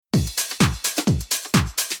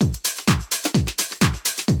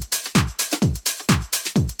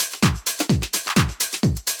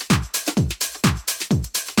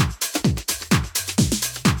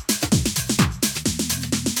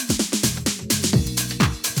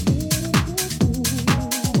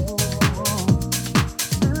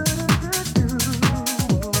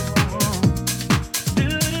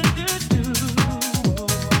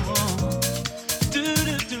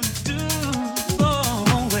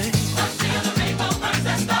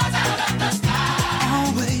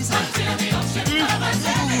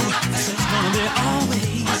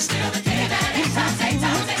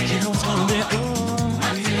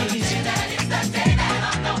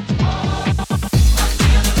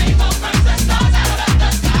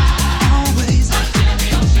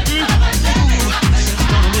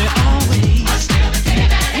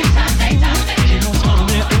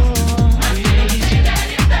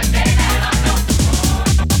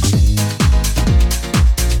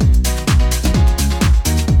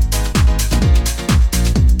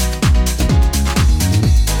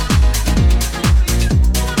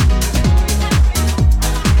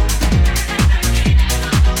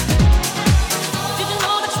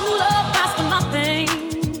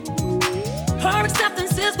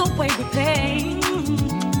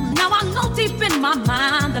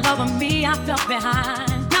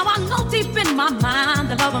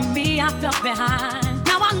I felt behind.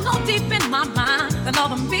 Now I know deep in my mind the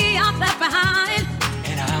love of me I left behind.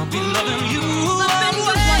 And I'll be loving you. Loving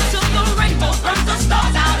you until the rainbow burns the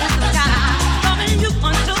stars out in the sky. Loving you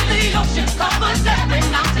until the ocean covers every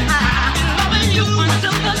mountain high. Loving you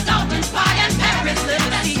until the dolphins fly and Paris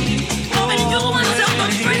live at sea. Loving you until the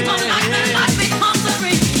dream of life and life becomes a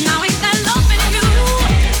dream. Now ain't that loving you?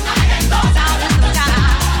 Stars out in the sky.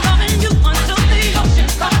 Loving you until the ocean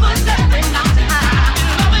covers every mountain high.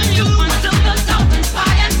 Loving you until the dolphins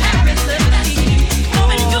fly and Paris live at sea.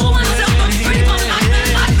 Loving you until the dream of life and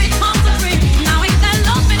life becomes a dream. Now ain't that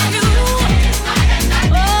loving you?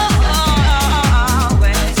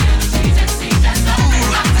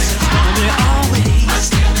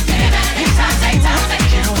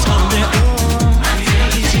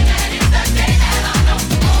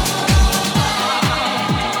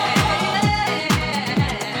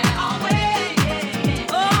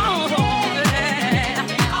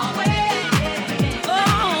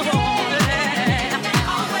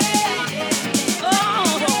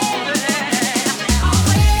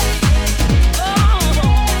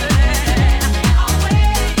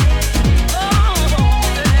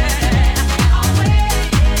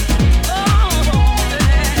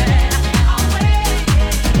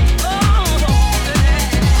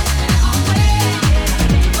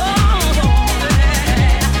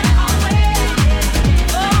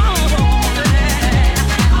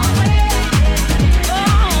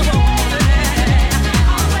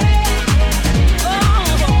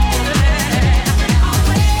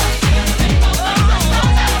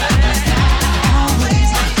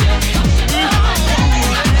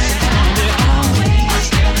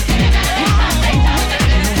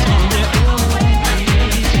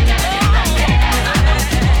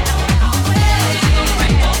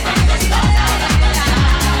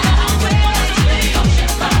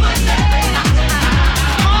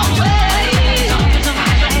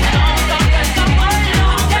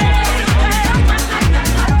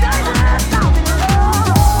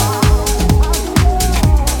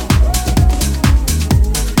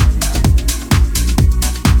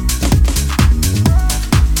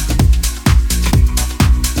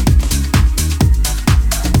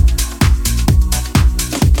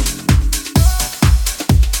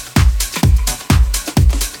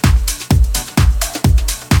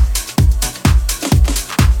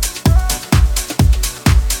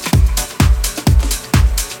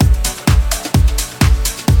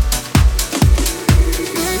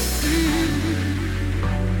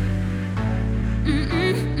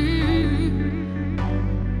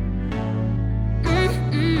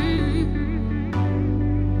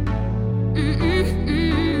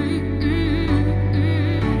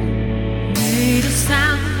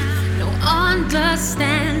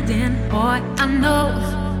 Understanding, boy, I know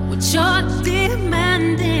what you're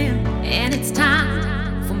demanding, and it's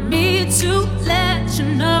time for me to let you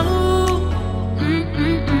know.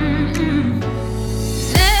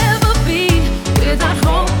 Never be without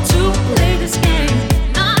hope to play this game.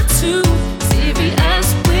 Not too serious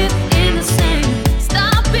with innocence.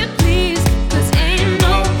 Stop it, please, 'cause ain't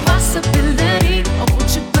no possibility. Oh,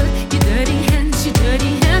 won't you put your dirty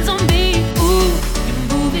hands on me? Ooh, you're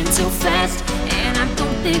moving too fast, and I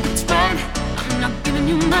don't think it's right. I'm not giving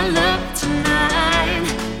you my love tonight.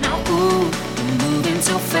 Now, ooh, you're moving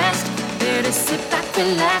too fast. Better sit back,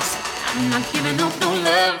 relax. I'm not giving up no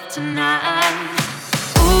love tonight.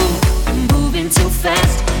 Ooh, you're moving too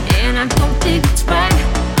fast, and I don't think it's right.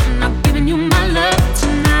 I'm not giving you my love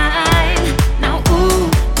tonight. Now, ooh,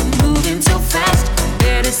 you're moving too fast.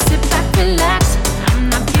 Better sit back, relax. I'm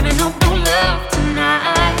not giving up no love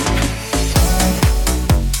tonight.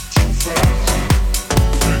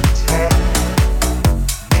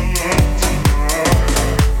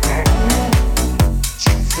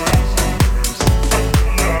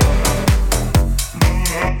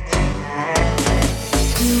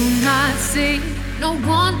 See, no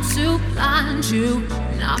one to blind you,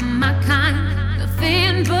 not my kind.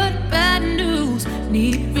 Nothing but bad news.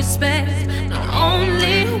 Need respect, not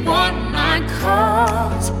only one night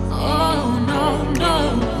calls. Oh no, no.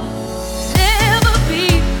 Never be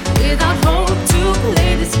without hope to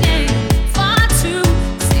play this game. Far too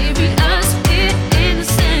serious with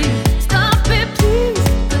innocence. Stop it, please,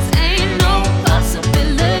 'cause ain't no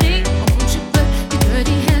possibility. Oh, won't you put your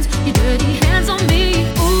dirty hands on me?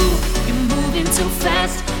 Too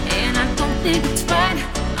fast, and I don't think it's right.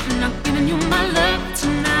 I'm not giving you my love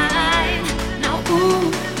tonight. Now, ooh,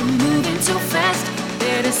 you're moving too fast.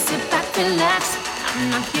 Better sit back, relax. I'm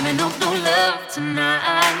not giving up no love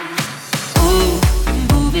tonight. Ooh, you're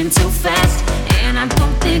moving too fast, and I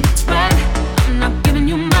don't think it's right. I'm not giving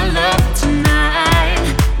you my love tonight.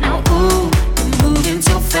 Now, ooh.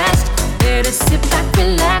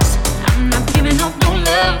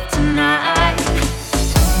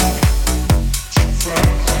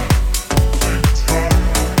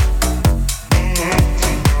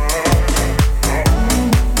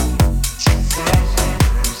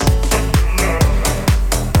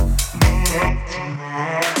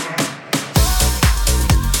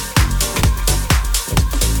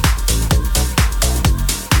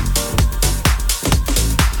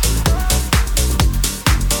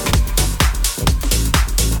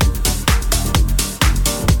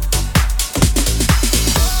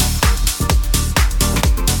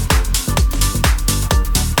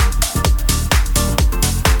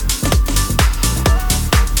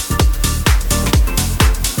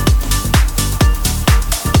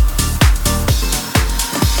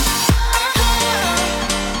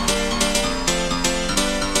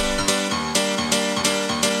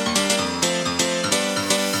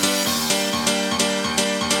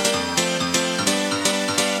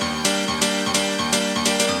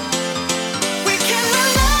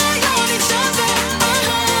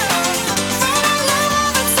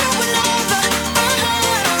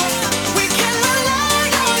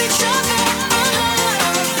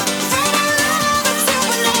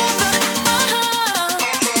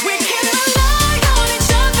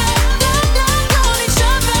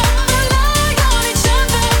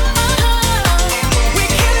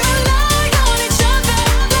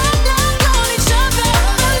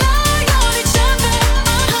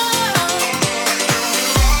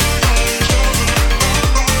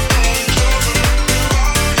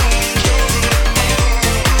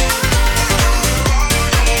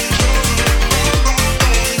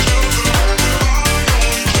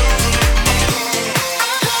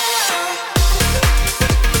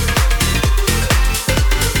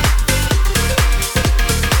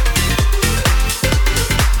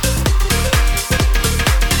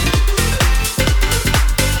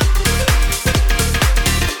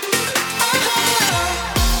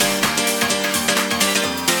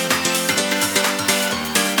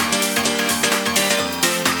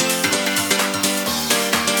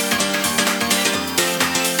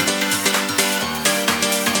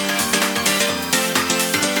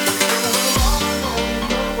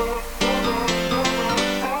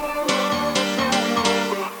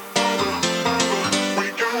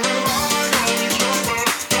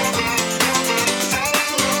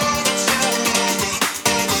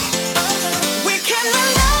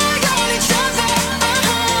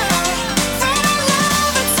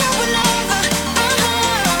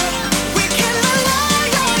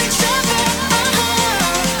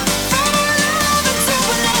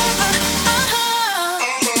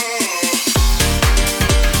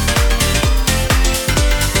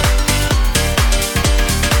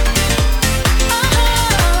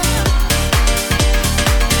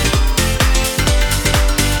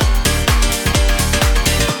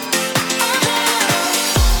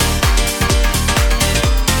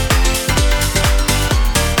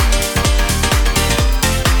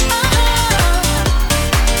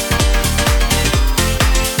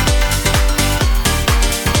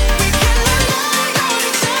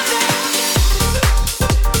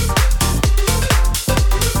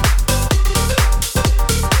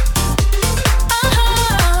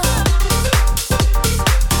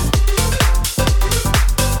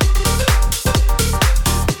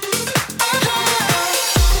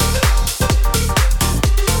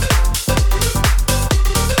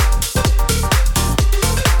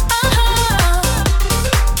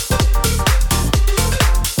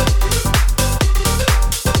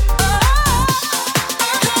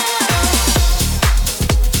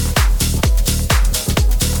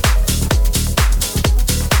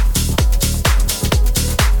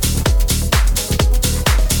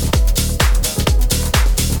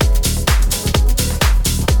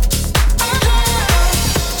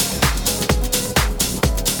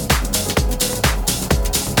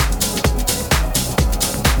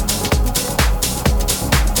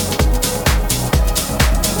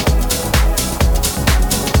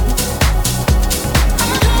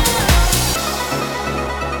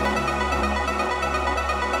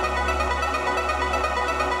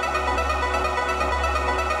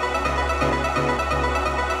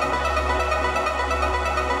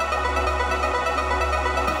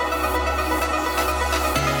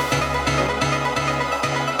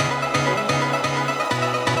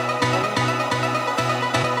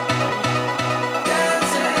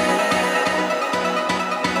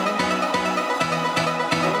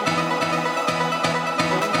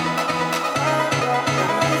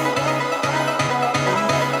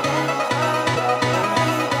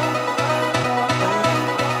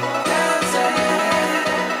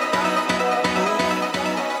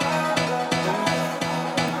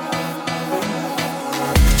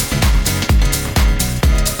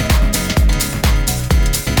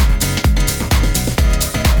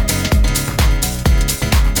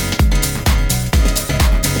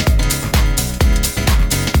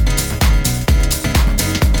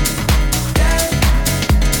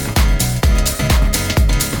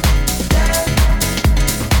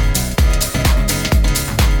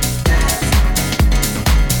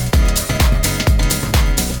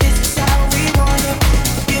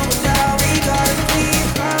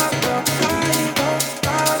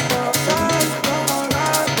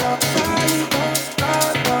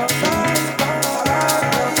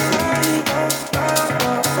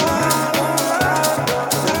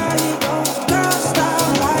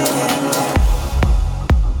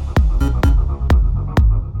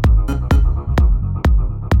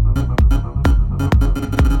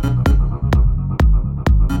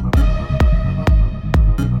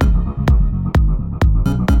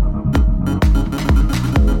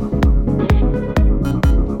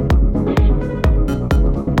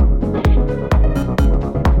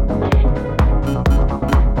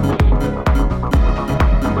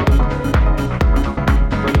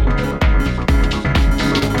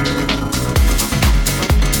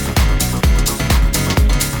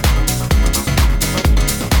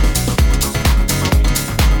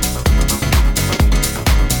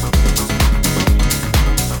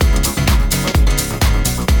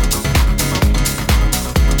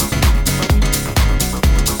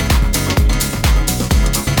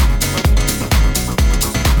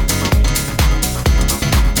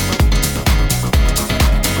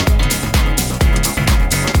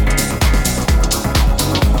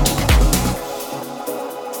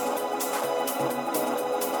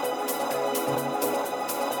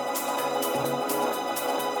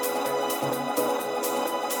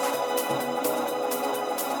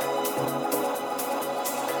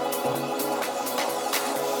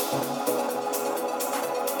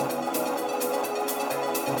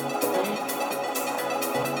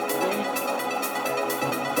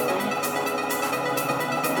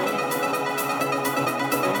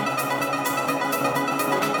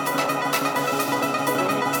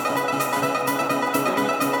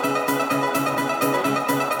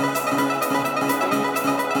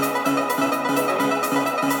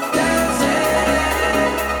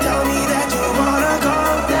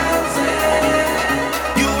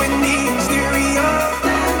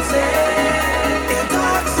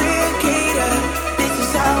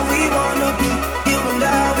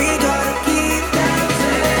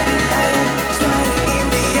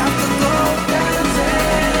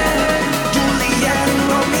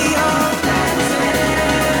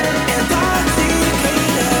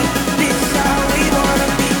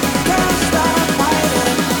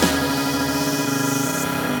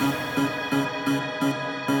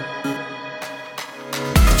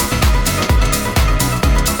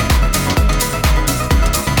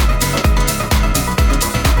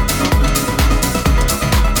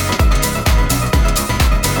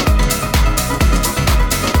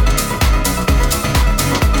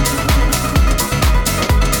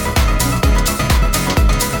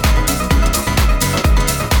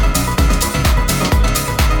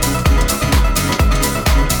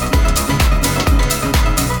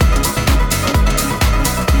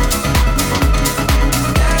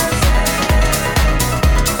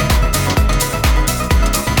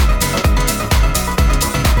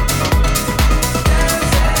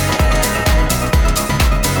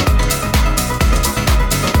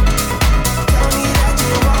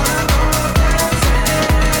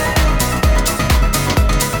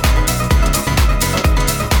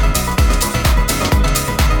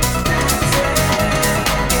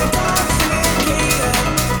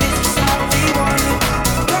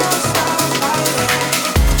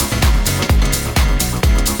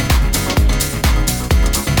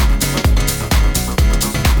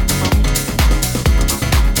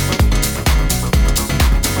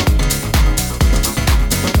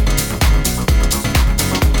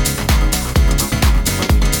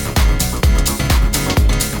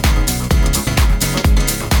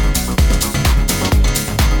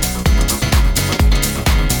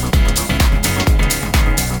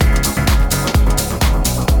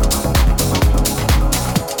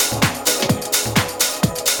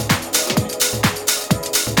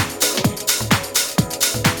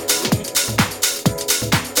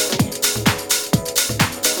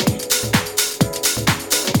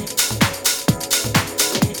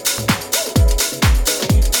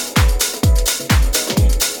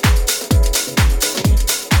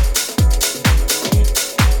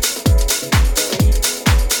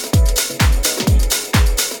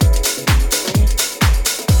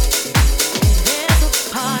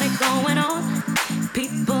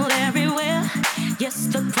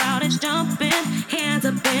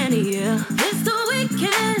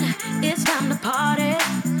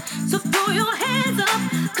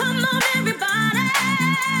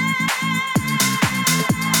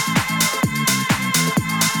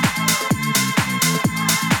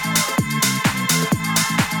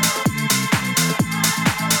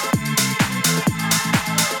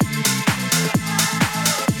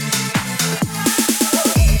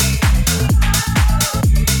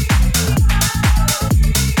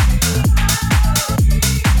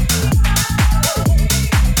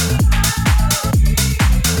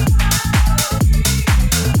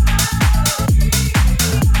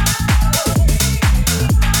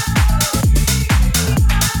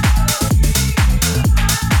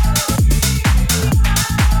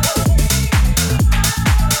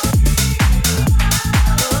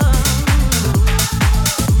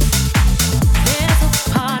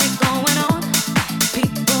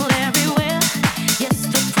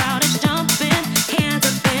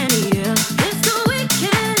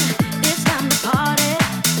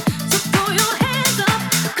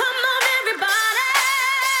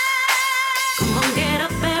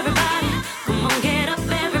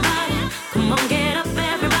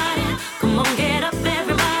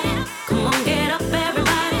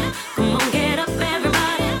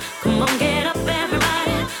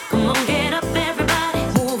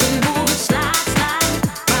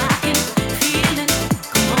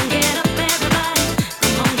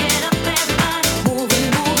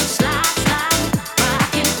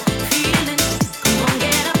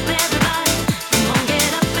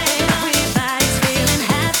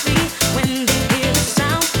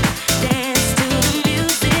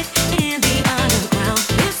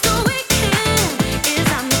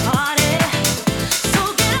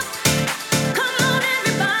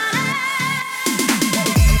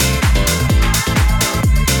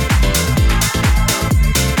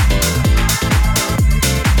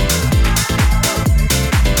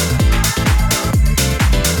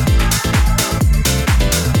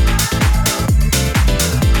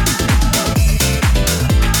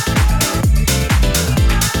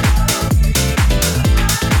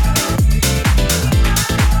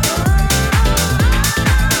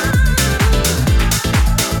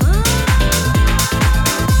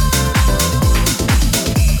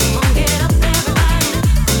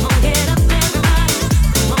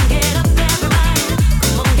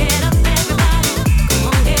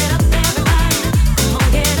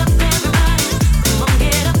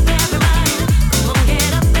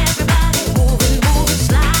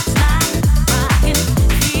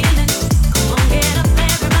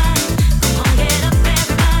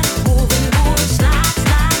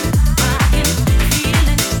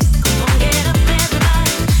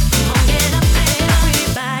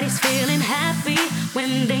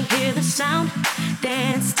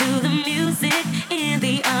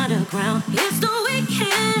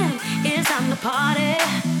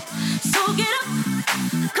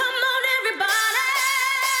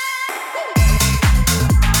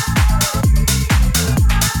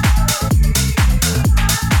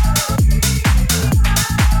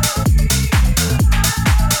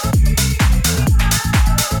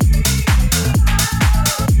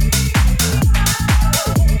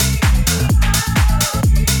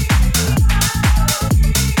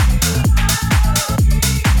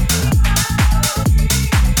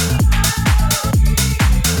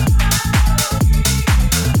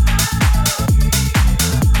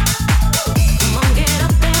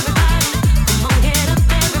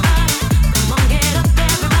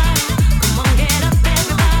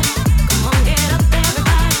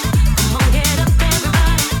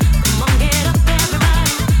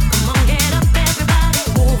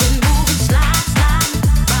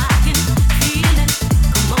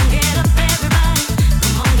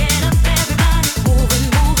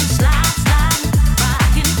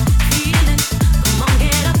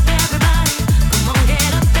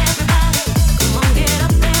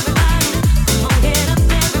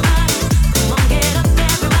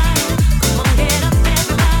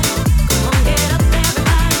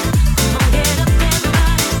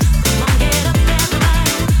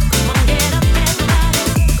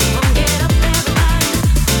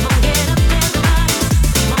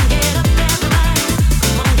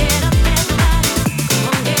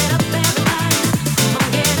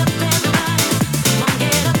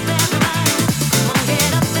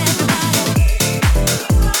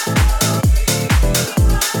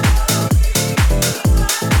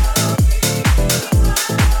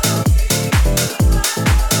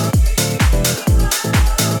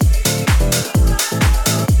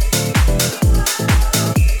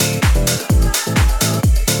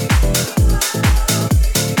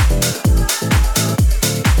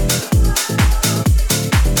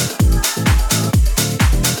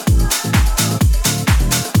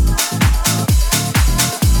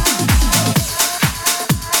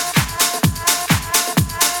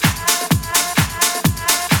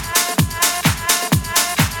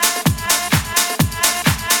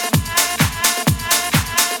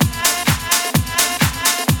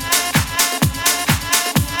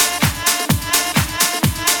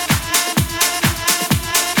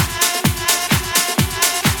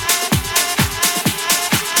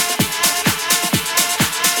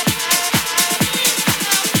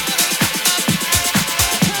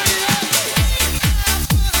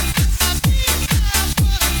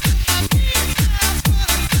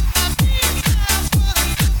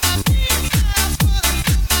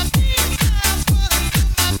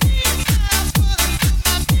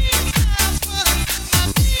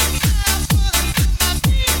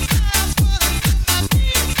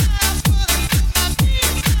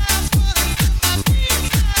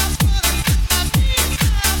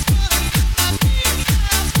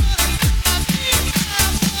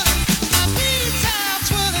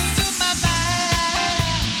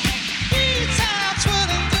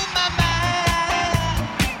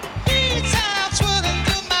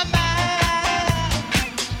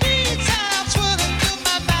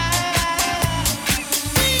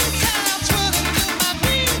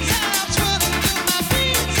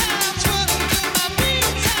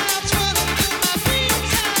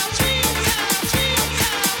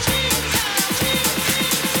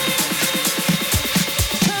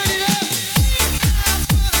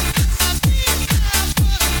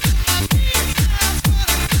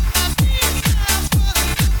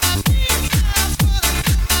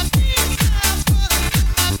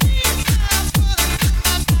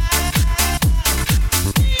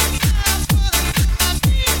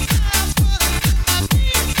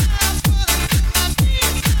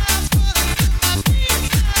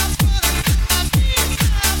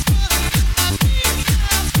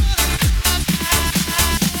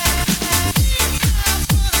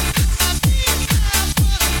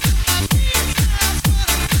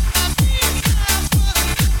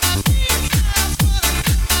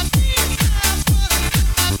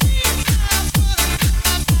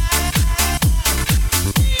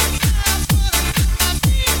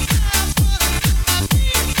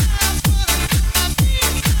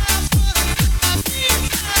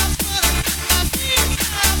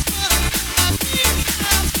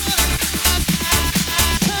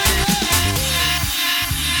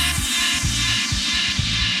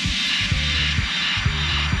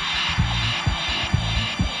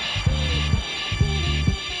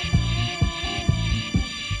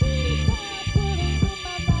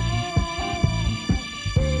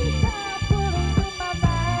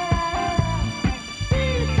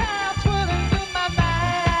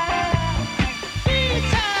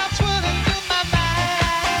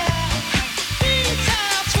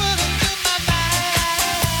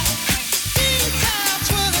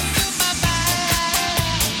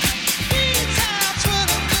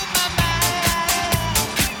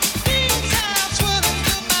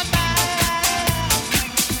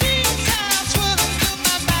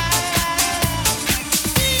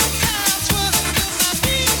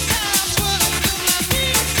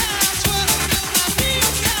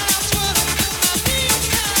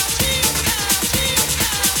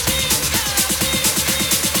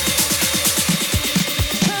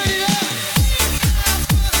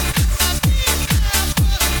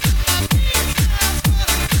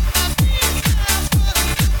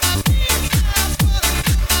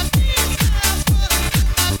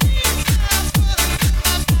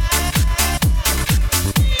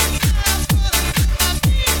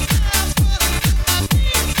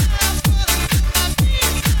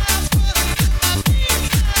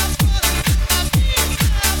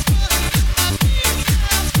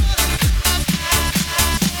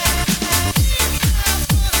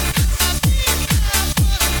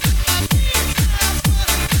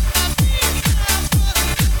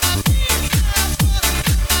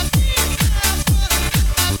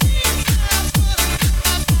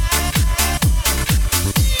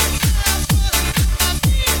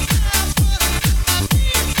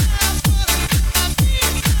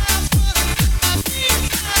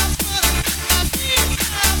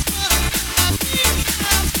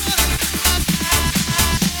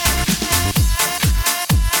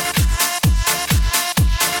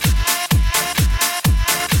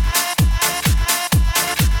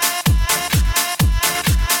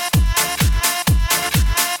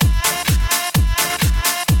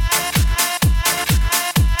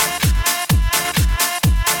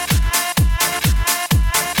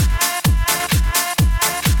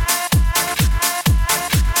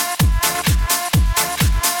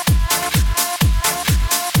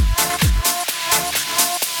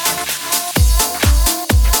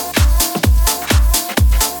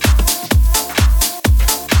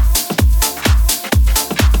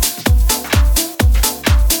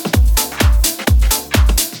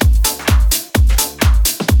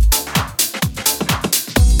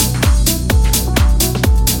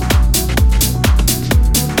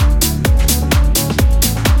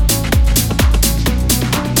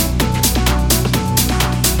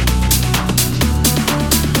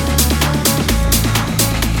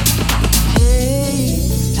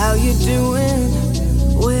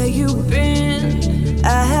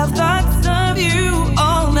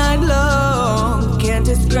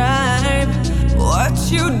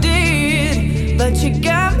 you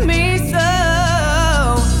got me so.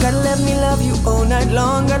 Gotta let me love you all night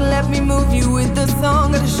long. Gotta let me move you with the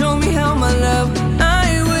song. Gotta show me how my love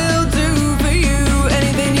I will do for you.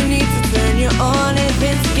 Anything you need to turn you on.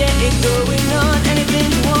 Anything to get it going on.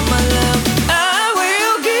 Anything you want, my love I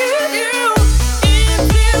will give you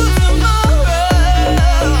until tomorrow.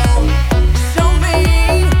 Show me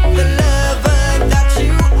the lover that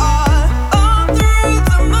you are all through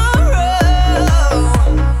tomorrow.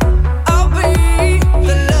 I'll be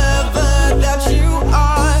the lover that you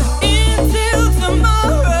are until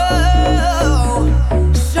tomorrow.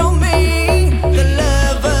 Show me the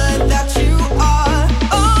lover that you are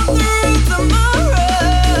all through tomorrow.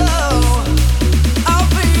 I'll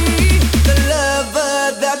be the lover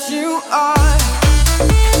that you are.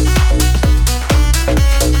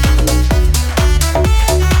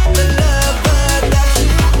 The lover that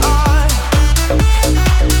you are.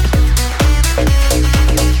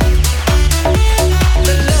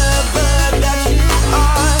 The lover that you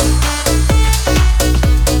are.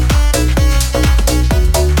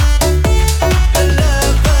 The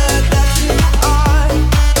lover that you are.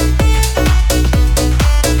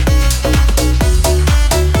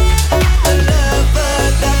 The lover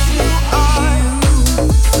that you are.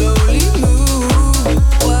 Slowly move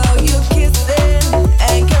while you're kissing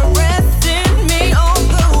and caressing me all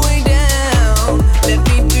the way down. Let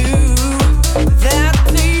me do that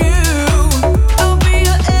to you. I'll be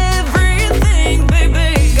your everything, baby.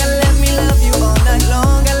 Gotta let me love you all night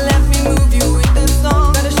long. Gotta let me move you with the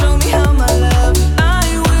song. Gotta show me how my love I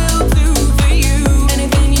will do for you.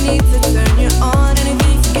 Anything you need to turn you on.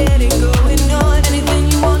 Anything to get it going on. Anything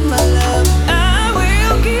you want, my love I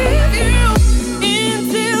will give you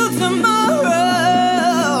until tomorrow.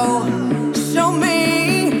 Show me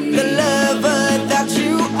the lover that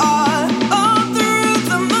you are all through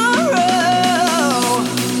tomorrow.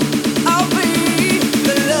 I'll be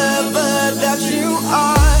the lover that you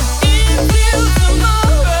are until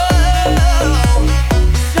tomorrow.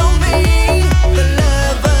 Show me the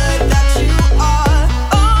lover that you are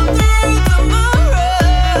all through tomorrow.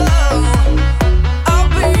 I'll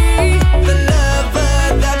be the lover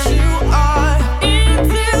that you are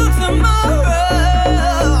until tomorrow.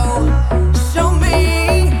 Show me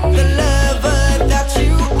the lover that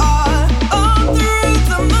you are all through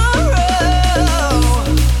tomorrow.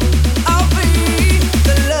 I'll be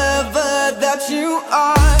the lover that you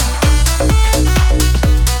are.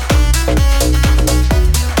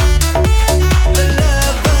 The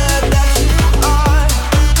lover that you are.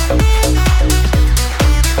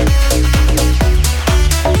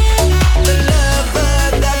 The lover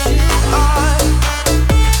that you are. The lover that you are.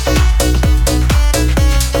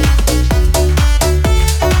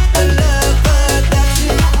 The lover that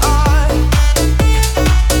you are.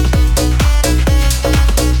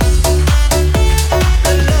 The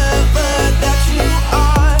lover that you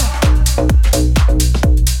are.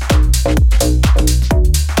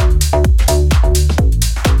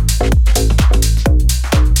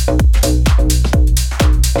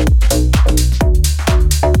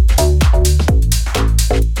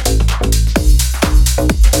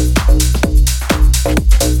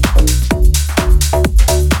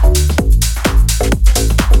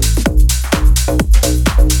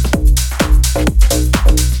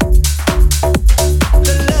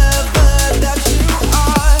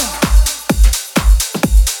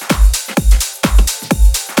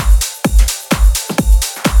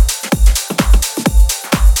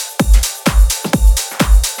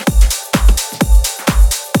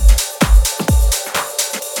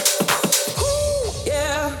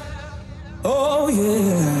 Yeah. Oh,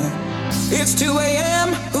 yeah. It's 2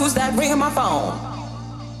 a.m. Who's that ringing my phone?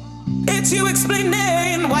 It's you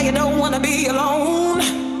explaining why you don't want to be alone.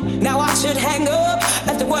 Now I should hang up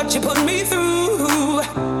after what you put me through.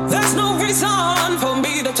 There's no reason for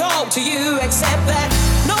me to talk to you except that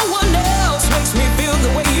no one else makes me feel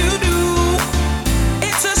the way you do.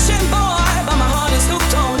 It's a shame, boy, but my heart is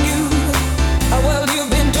hooked on you. Well, you've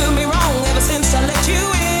been doing me wrong ever since I let you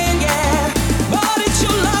in, yeah. But it's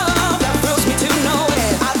your love that thrills me to no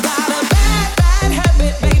end. I've got a bad, bad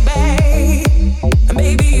habit, baby.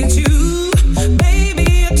 Maybe it's you,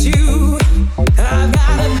 baby, it's you. I've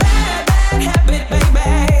got a bad, bad habit,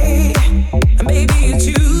 baby. Maybe it's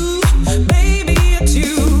you, baby, it's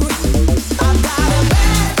you. I've got a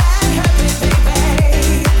bad, bad habit,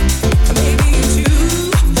 baby.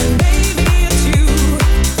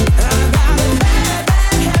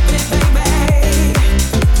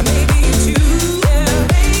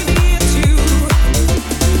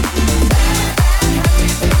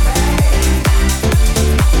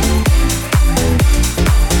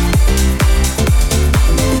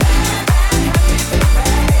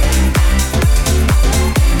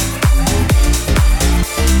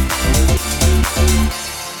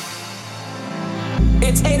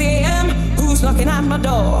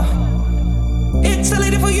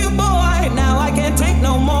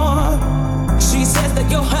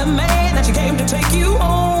 take you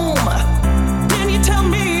home. Then you tell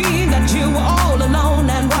me that you were all alone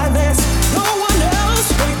and why there's no one else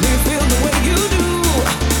make me feel the way you do.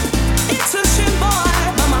 It's a shame, boy,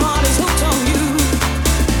 but my heart is hooked on you.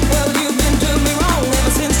 Well, you've been doing me wrong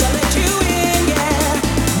ever since I let you in, yeah.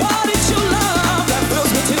 What is your love that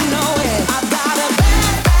thrills me to know it? I've got a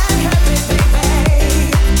bad, bad habit, baby.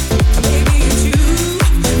 Maybe it's you,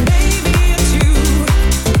 maybe it's you.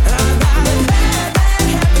 I've got a bad, bad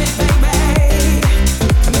habit, baby.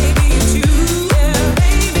 Maybe it's you, yeah.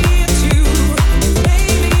 Maybe it's you,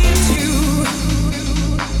 maybe it's you.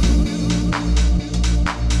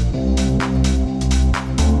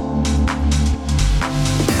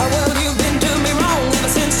 Oh, well, you've been doing me wrong ever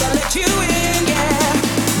since I let you in, yeah.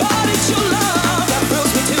 But it's your love that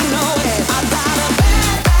thrills me to know it. I've got a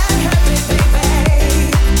bad, bad habit, baby.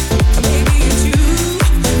 Maybe it's you,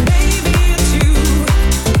 maybe it's you.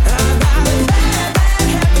 I've got a bad, bad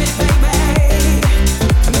habit, baby.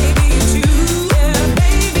 Maybe it's you, yeah.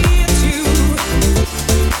 Maybe it's you.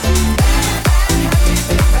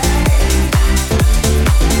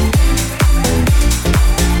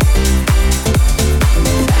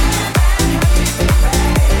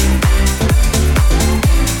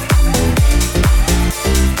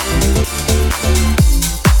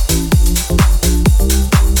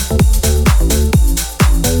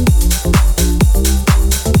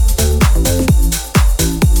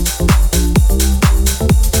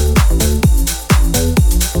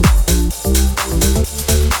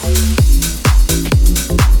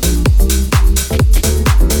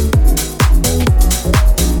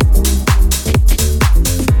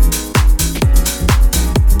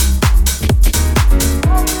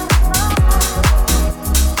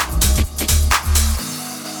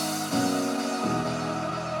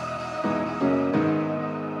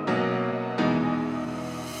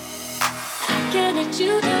 Can't let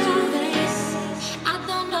you do this. I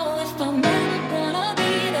don't know if I'm ever gonna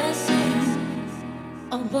be the same.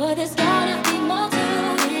 Oh, but there's gotta be more to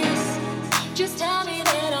this. Just tell me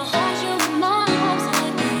that I'll hold you in my arms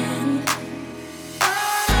again.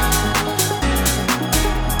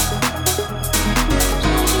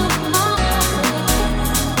 Hold you in my arms again.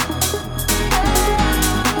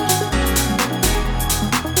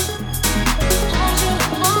 Hold you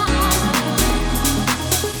in my arms again.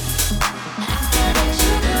 Can't let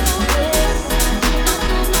you do this. I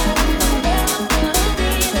don't know if I'm ever gonna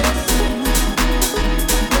be the same.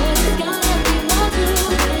 But it's gotta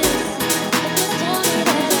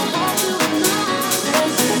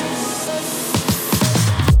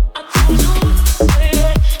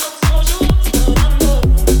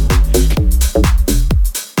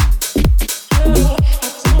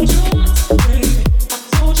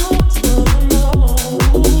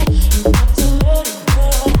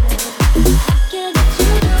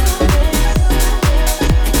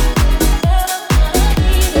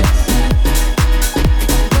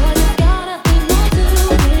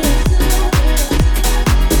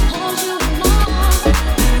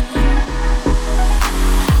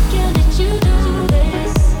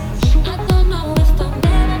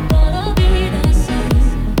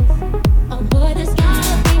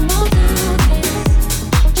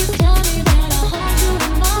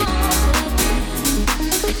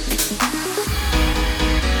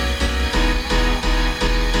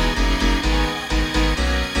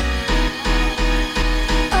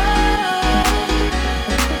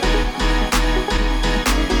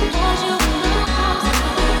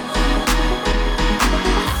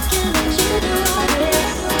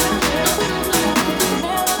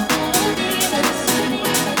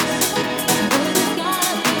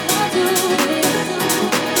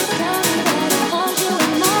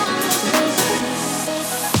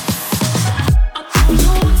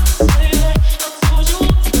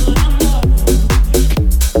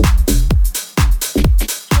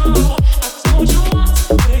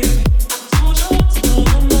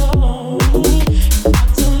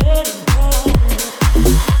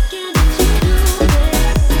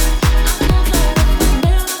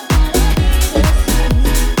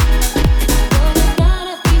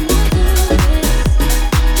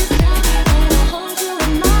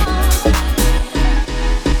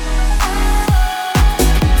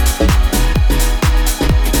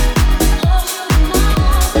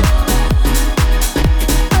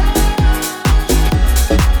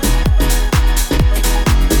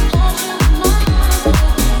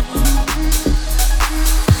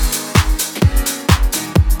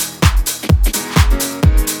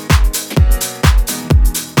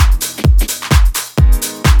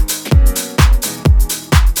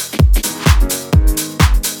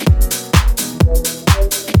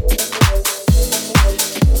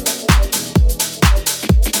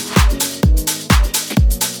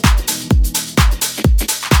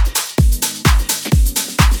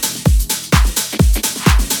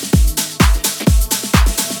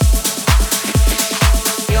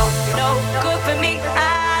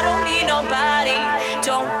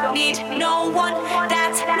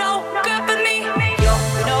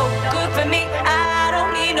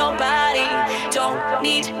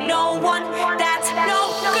need no one that's no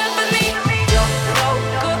good for me. You're no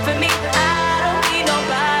good for me. I don't need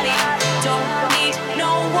nobody. Don't need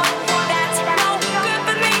no one that's no good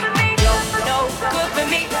for me. You're no good for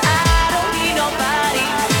me. I don't need nobody.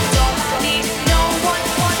 Don't need no one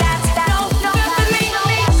that's no good for me.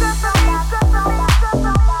 I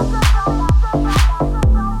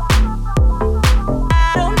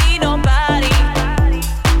don't need nobody.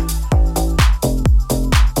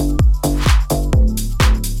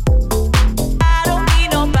 I don't need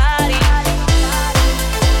nobody.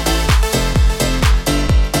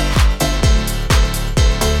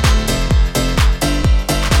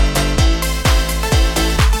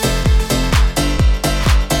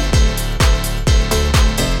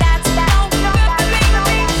 That's no good for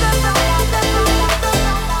me.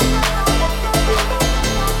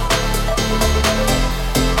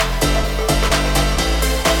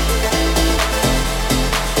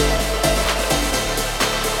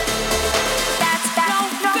 That's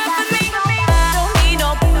no good for me. I don't need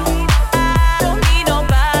no. I don't need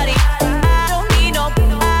nobody. I don't need no.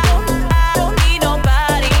 I don't need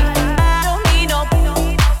nobody. I don't need no.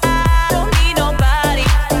 I don't need nobody.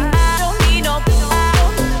 I don't need no.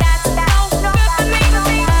 That's no good for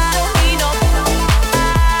me. I don't need no.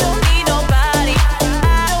 I don't need nobody.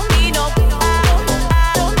 I don't need no.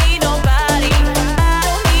 I don't need nobody. I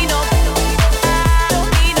don't need no. I don't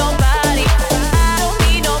need nobody. I don't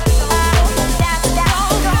need no. That's no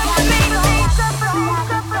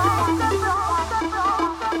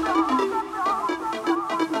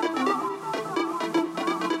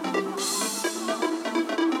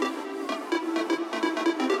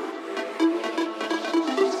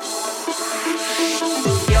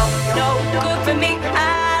You're no good for me.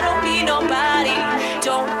 I don't need nobody.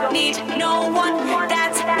 Don't need no one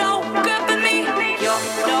that's no good for me. You're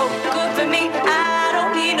no good for me. I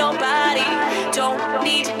don't need nobody. Don't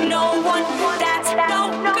need no one that's no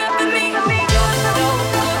good for me. You're no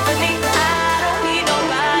good for me. I don't need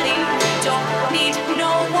nobody. Don't need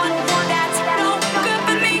no one that's no good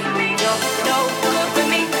for me. You're no good for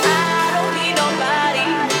me. I don't need nobody.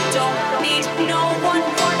 Don't need no one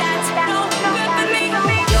that's no good for me.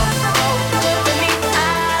 You're no good for me.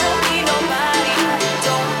 I don't need nobody.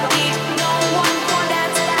 Don't need no one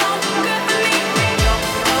that's no good for me. You're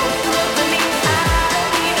no good for me. I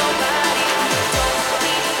don't need nobody. Don't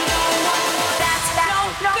need no one that's no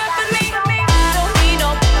good for me. I don't need no.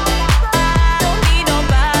 I don't need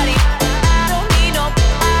nobody. I don't need no.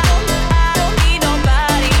 I don't need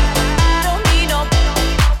nobody. I don't need no. I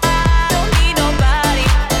don't need nobody.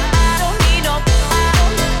 I don't need no.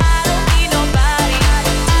 I don't need nobody.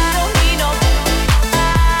 I don't need no. I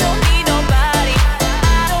don't need nobody.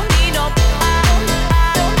 I don't need no. I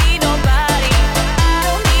don't need nobody. I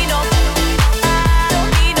don't need no. I don't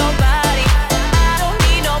need nobody. I don't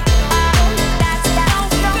need no. That's no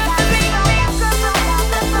good for me.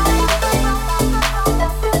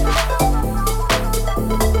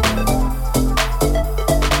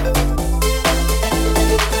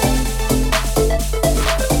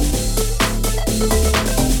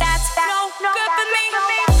 That's no good for me.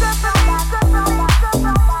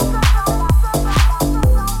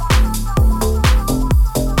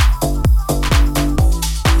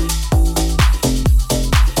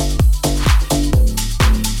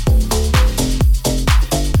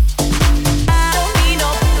 I don't need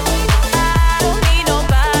no. I don't need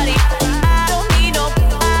nobody. I don't need no.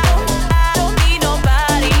 I don't need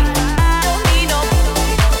nobody. I don't need no.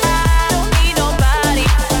 I don't need nobody.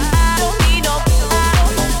 I don't need no.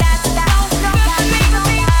 That's no good for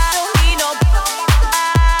me. I don't need no.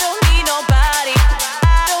 I don't need nobody.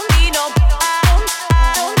 I don't need no.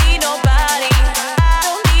 I don't need nobody. I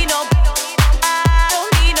don't need no. I don't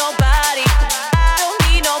need nobody. I don't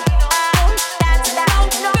need no. That's no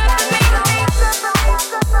good for me.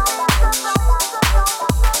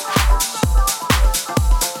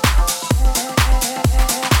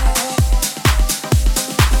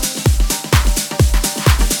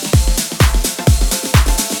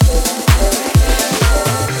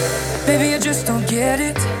 Baby, I just don't get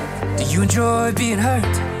it. Do you enjoy being hurt?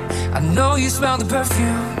 I know you smell the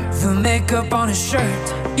perfume, the makeup on his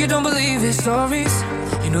shirt. You don't believe his stories.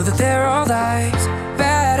 You know that they're all lies.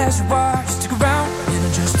 Bad as you are, you stick around, and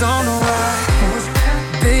I just don't know why.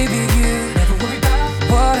 Baby, you never worry about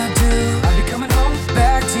what I do. I'll be coming home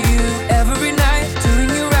back to you every night, doing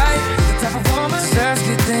you right. You're the type of woman serves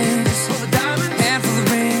good things, full of diamonds and full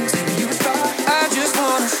of rings. Baby, you a star. I just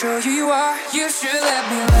wanna show you you are. You should let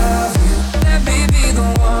me love you. Let me be the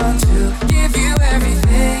one to give you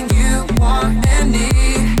everything you want and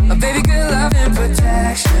need. A baby, good love and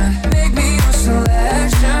protection. Make me your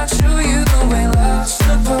selection. Show you the way love's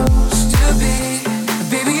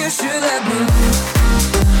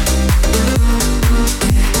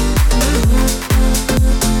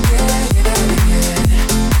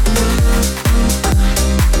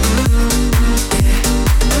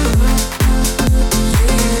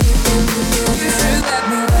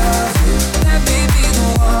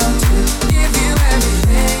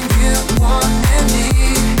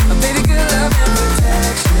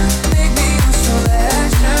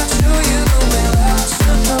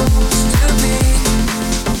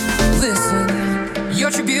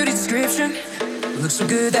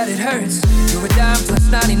that it hurts. You're a dime plus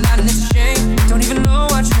 99 and it's a shame. Don't even know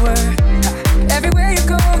what you were. Everywhere you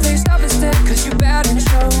go, they stop instead, cause you're bad and it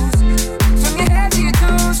shows. From your head to your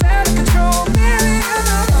toes, out of control. Baby, I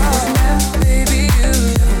know. Now, baby, you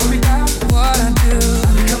never worry about what I do.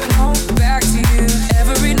 I'll be coming home back to you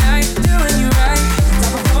every night, doing you right.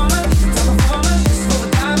 Top performer, this for the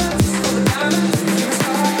diamonds, for the diamonds. You're a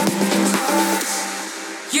star, you're a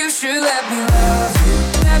star. You should let me love you.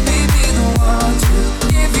 Let me be the one to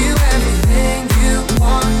give you everything you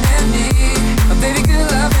want and need.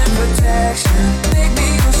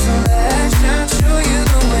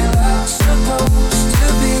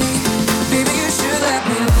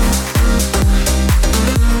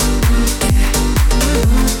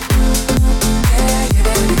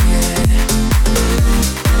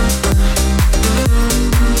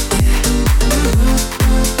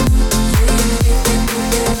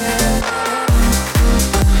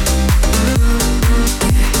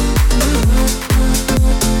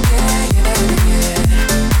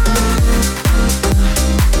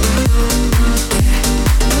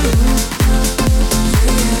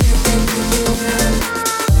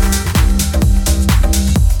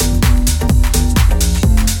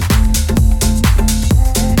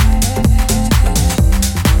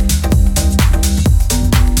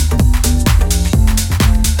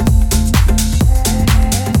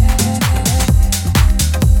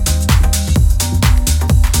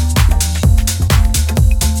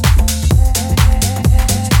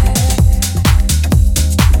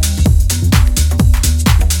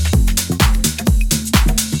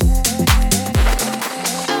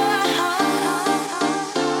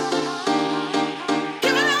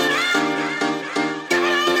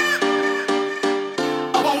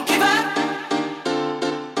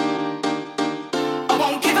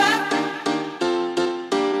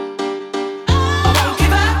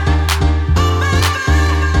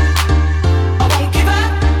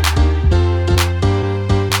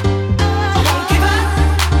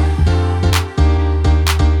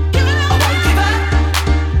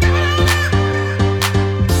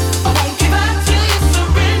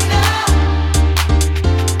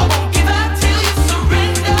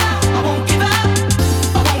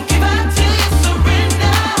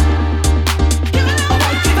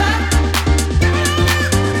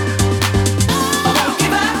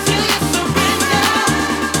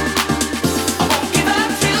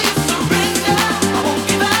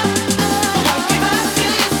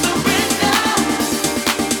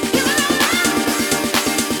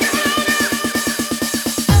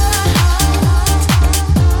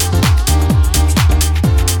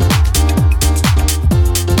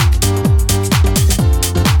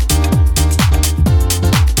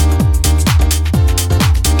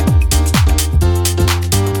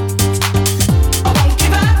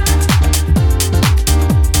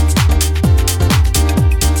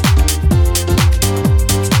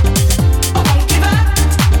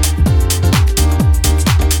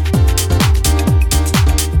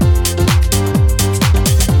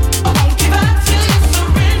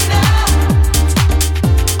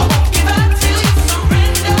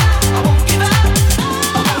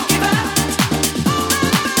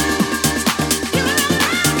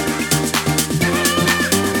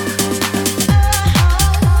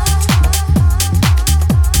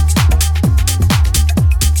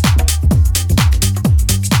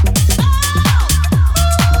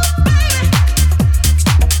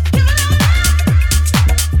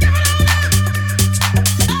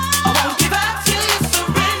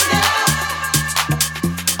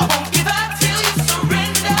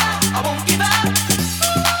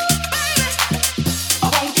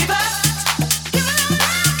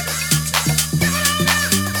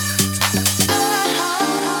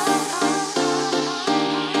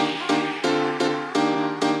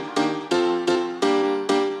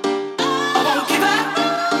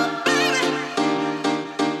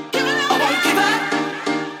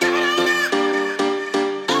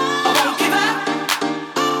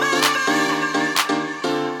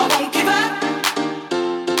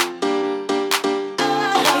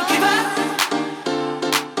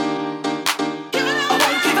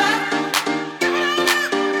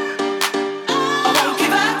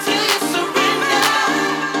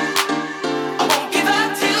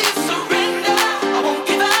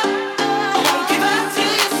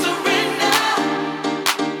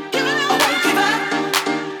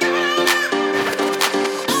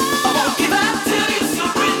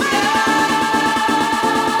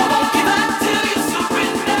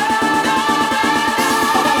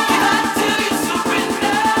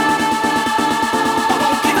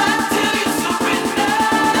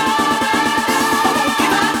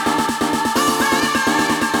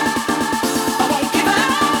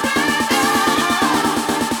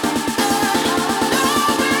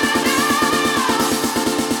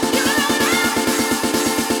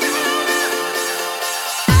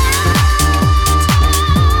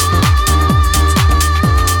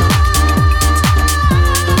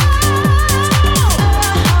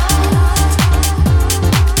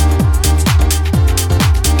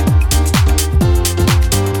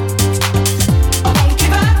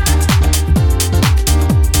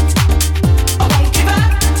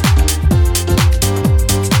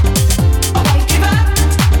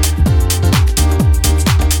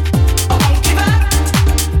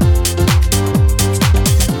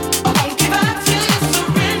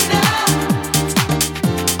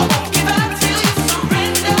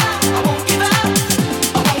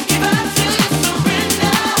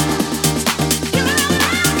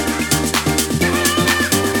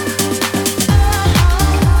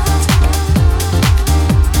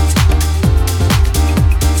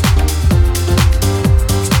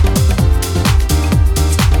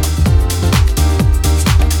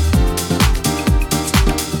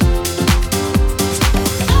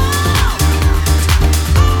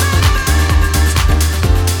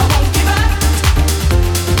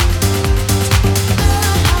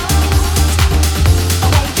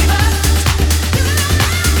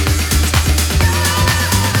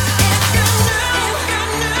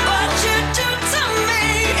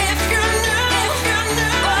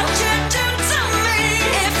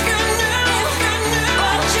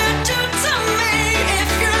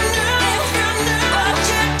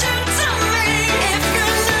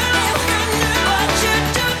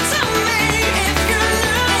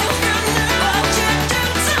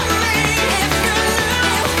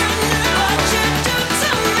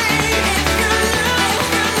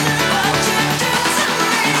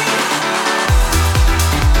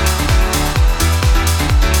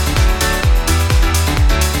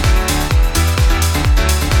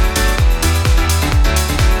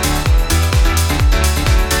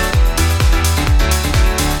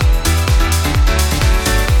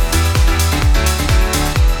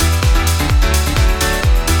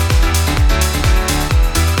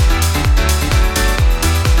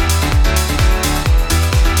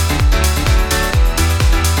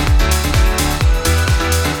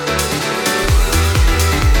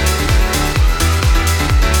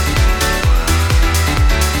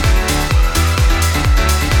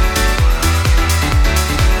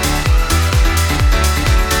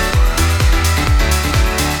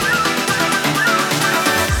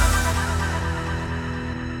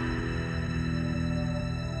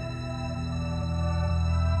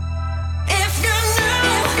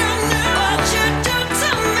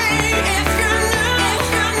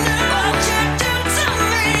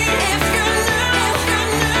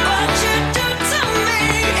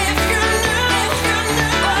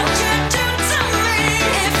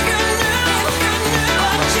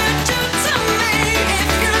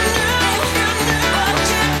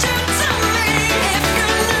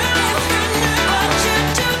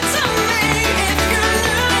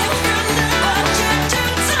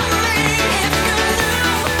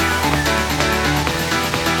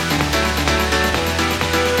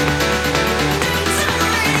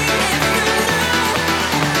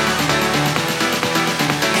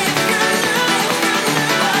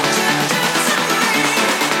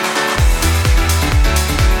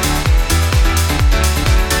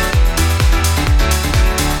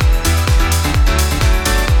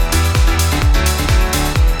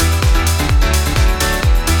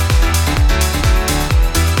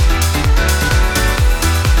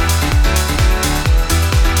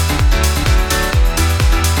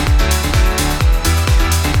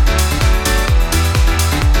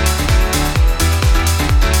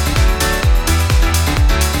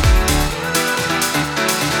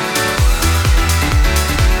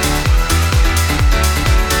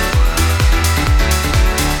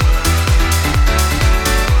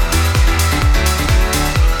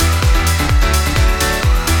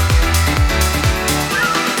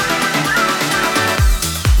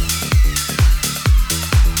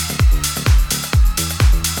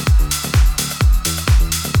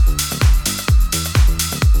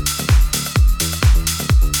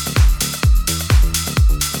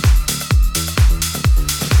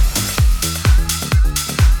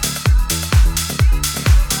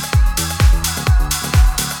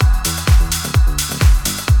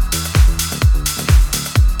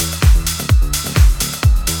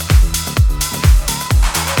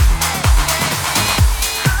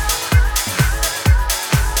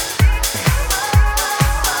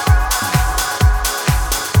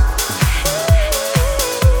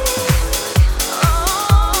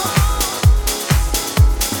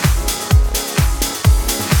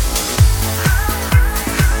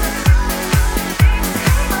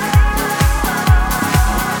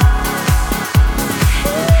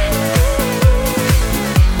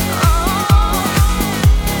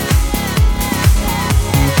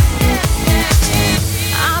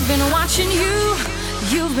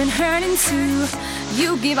 hurt into.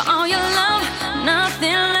 You give all your love,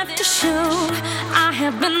 nothing left to show. I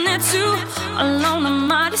have been there too, alone in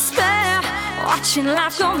my despair, watching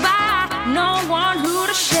life go by, no one who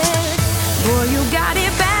to share. Boy, you got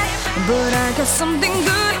it back, but I got something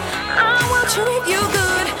good. I will treat you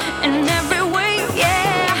good and never